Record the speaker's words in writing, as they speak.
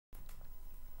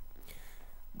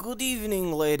Good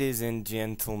evening, ladies and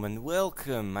gentlemen.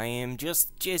 Welcome. I am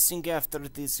just chasing after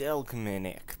this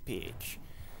alchemaniac page.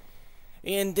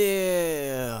 And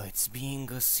it's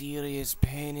being a serious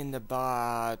pain in the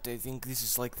butt. I think this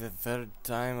is like the third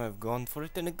time I've gone for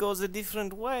it, and it goes a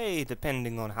different way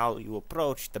depending on how you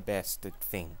approach the best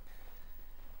thing.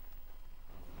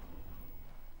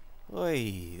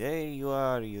 Oi, there you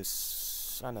are, you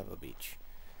son of a bitch.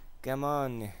 Come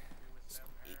on.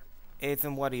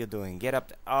 Ethan, what are you doing? Get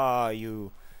up.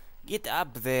 You. Get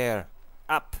up there.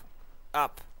 Up.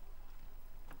 Up.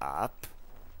 Up.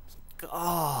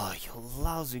 Oh, you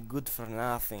lousy good for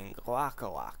nothing. Waka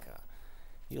waka.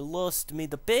 You lost me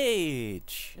the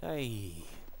page. Aye.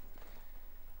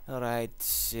 Alright,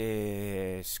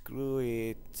 screw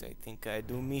it. I think I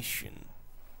do mission.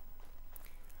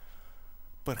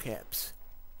 Perhaps.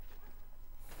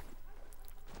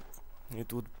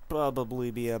 It would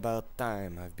probably be about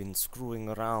time. I've been screwing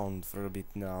around for a bit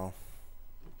now.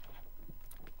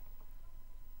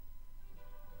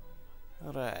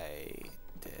 Alright.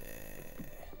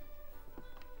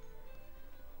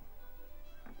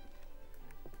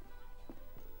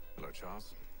 Hello,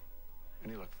 Charles.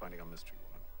 Any luck finding our mystery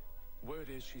woman? Word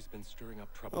is she's been stirring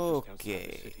up trouble just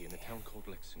outside the city in a Okay. town called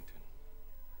Lexington.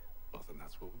 Well, then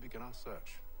that's where we'll begin our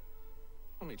search.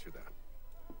 I'll meet you there.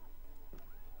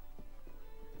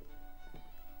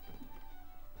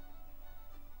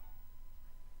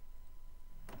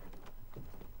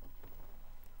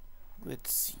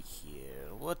 Let's see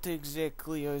here. What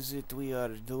exactly is it we are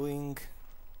doing?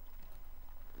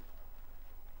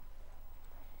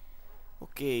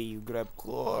 Okay, you grab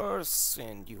course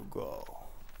and you go.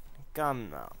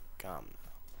 Come now, come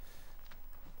now.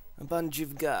 A bunch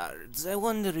of guards. I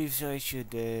wonder if I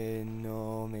should,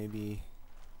 no, maybe.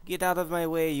 Get out of my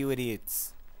way, you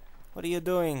idiots. What are you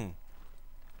doing?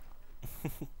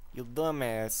 You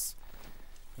dumbass.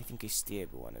 I think I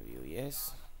stabbed one of you,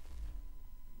 yes?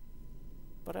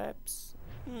 Perhaps?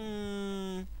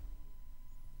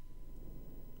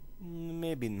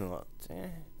 Maybe not, eh?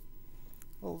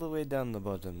 All the way down the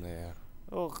bottom there.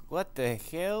 Oh, what the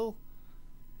hell?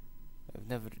 I've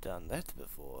never done that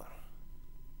before.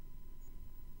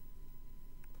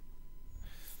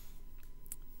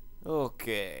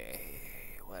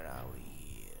 Okay, where are we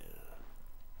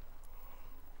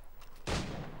here?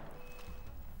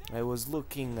 I was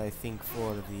looking, I think,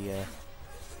 for the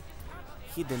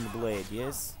hidden blade,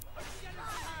 yes?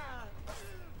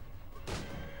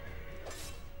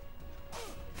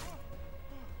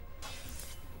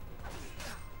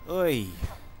 Oi!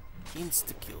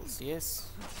 Insta-kills, yes?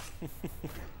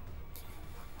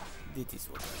 That is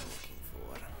what I'm looking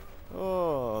for.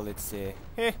 Oh, let's see.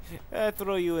 I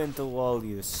throw you into the wall,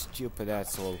 you stupid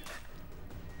asshole.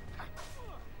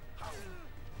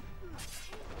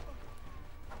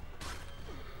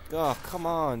 Oh, come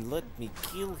on, let me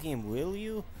kill him, will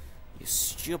you? You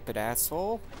stupid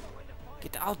asshole.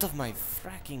 Get out of my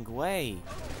fracking way.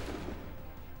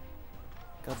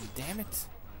 God damn it.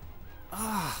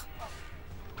 Ah!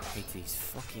 I hate these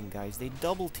fucking guys. They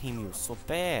double team you so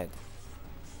bad.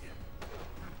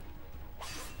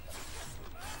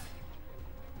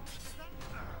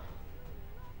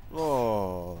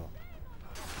 Oh,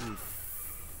 you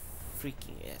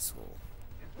freaking asshole.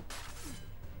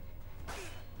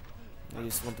 I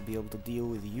just want to be able to deal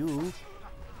with you.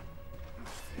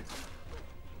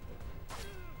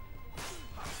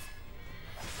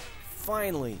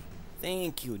 Finally!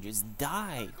 Thank you, just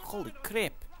die! Holy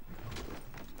crap!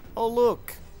 Oh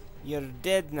look! You're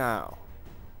dead now.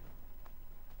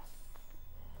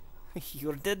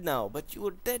 You're dead now, but you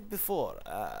were dead before.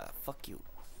 Fuck you.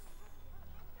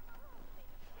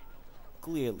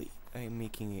 Clearly, I'm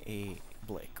making a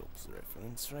Black Ops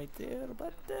reference right there,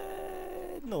 but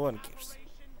no one cares.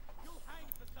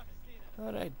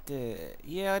 Alright,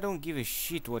 yeah, I don't give a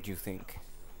shit what you think.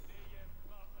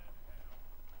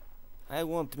 I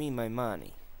want me my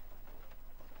money.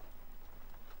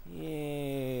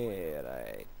 Yeah,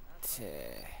 right.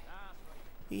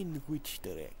 In which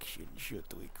direction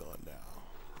should we go now?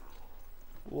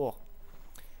 Whoa.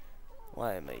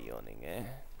 Why am I yawning, eh?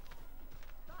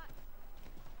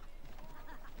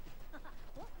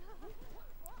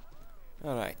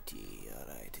 Alrighty,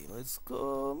 alrighty, let's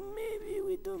go. Maybe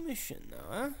we do mission now,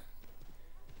 huh?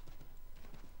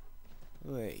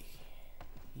 Wait,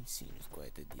 he seems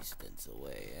quite a distance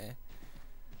away,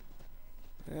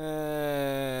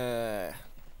 eh?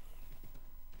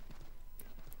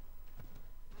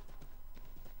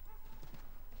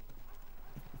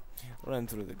 Run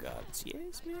through the guards,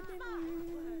 yes,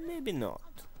 maybe not.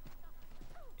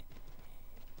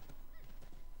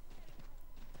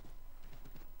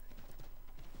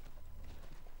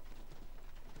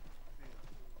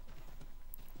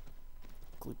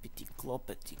 Clippity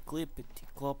cloppity, clippity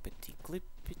cloppity,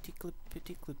 clippity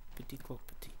clippity, clippity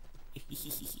cloppity.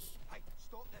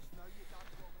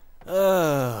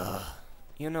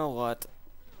 You know what?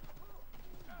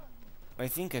 I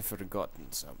think I've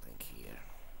forgotten something here.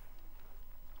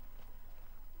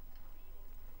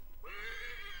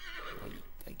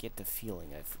 I get the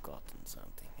feeling I've forgotten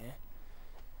something, eh?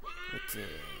 But,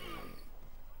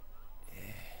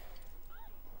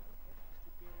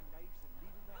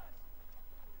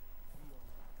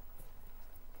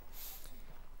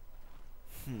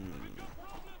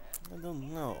 I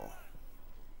don't know.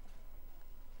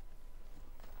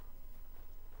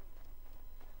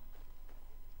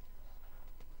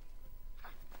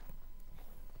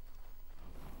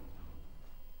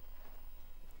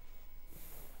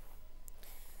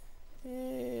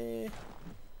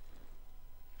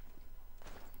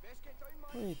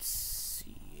 Let's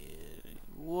see.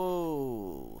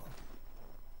 Whoa.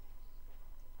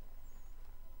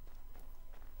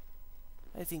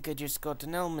 I think I just got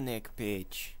an almanac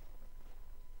page.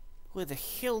 Where the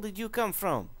hell did you come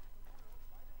from?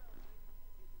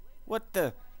 What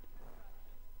the?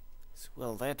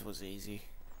 Well, that was easy.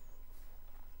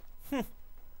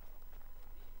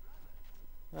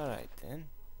 Alright then.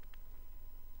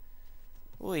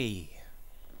 Oi.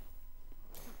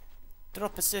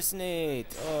 Drop assassinate!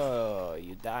 Oh,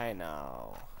 you die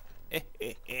now.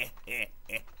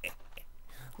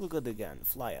 Look at the gun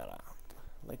fly around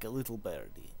like a little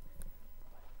birdie.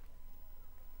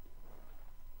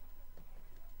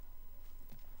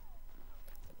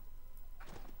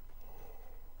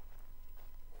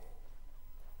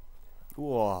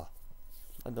 Whoa.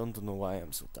 I don't know why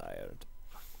I'm so tired.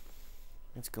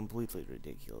 It's completely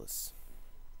ridiculous.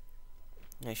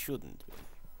 I shouldn't be.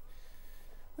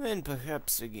 Then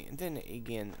perhaps I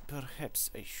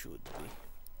should be.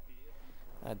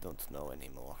 I don't know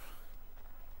anymore.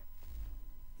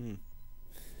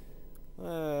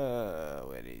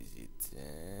 Where is it?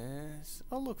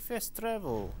 Oh look, fast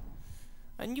travel.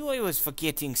 I knew I was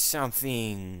forgetting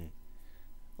something.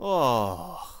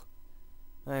 Oh,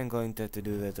 I'm going to have to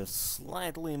do that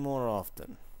slightly more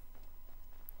often.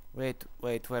 Wait,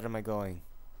 where am I going?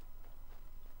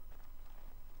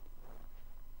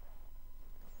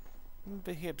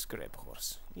 Perhaps grab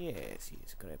horse. Yes,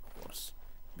 grab horse.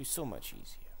 Be so much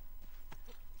easier.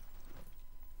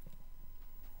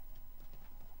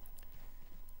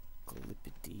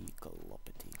 Clippity,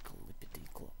 cloppity, clippity,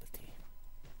 cloppity.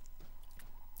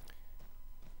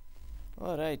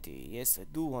 Alrighty, yes, I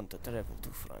do want to travel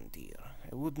to Frontier.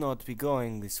 I would not be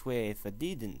going this way if I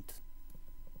didn't.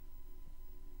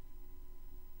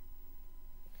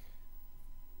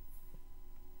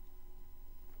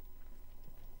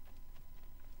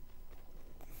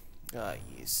 Ah,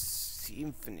 yes,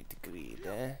 Infinite Grid,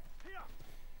 eh?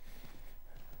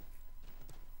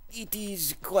 It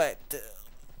is quite...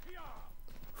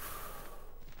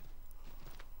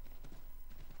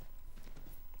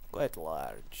 quite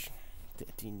large,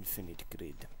 that Infinite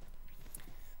Grid.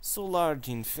 So large,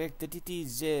 in fact, that it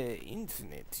is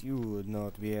infinite. You would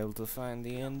not be able to find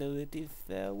the end of it if,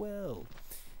 well,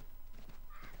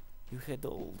 you had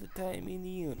all the time in the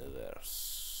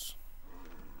universe.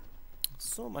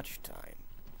 So much time.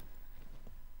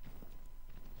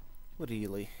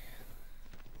 Really?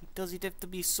 Does it have to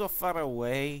be so far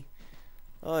away?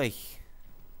 Oy.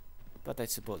 But I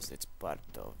suppose that's part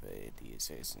of the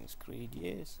Assassin's Creed,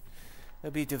 yes. A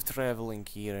bit of traveling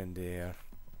here and there.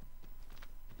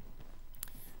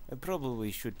 I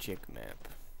probably should check map.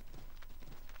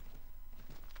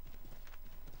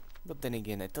 But then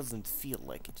again, it doesn't feel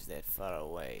like it's that far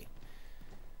away.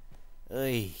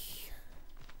 Oy.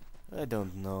 I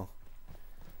don't know.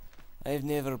 I've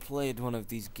never played one of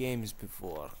these games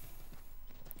before.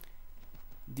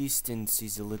 Distance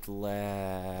is a little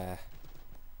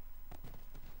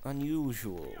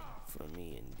unusual for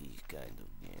me in these kind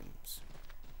of games.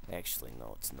 Actually,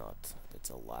 no, it's not. That's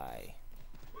a lie.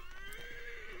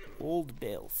 Old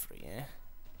Belfry, eh?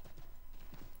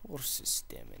 Horse's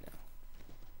stamina.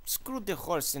 Screw the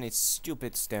horse and its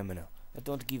stupid stamina. I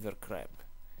don't give a crap.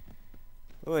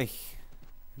 Oi.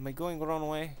 Am I going the wrong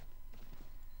way?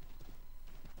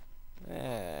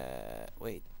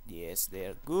 Wait. Yes,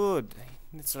 there. Good.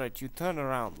 That's right. You turn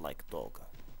around like dog.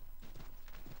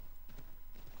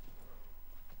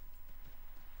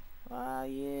 Ah,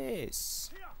 yes.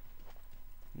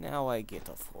 Now I get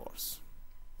off horse.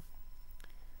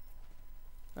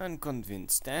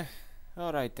 Unconvinced, eh?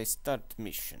 Alright, I start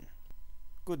mission.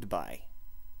 Goodbye.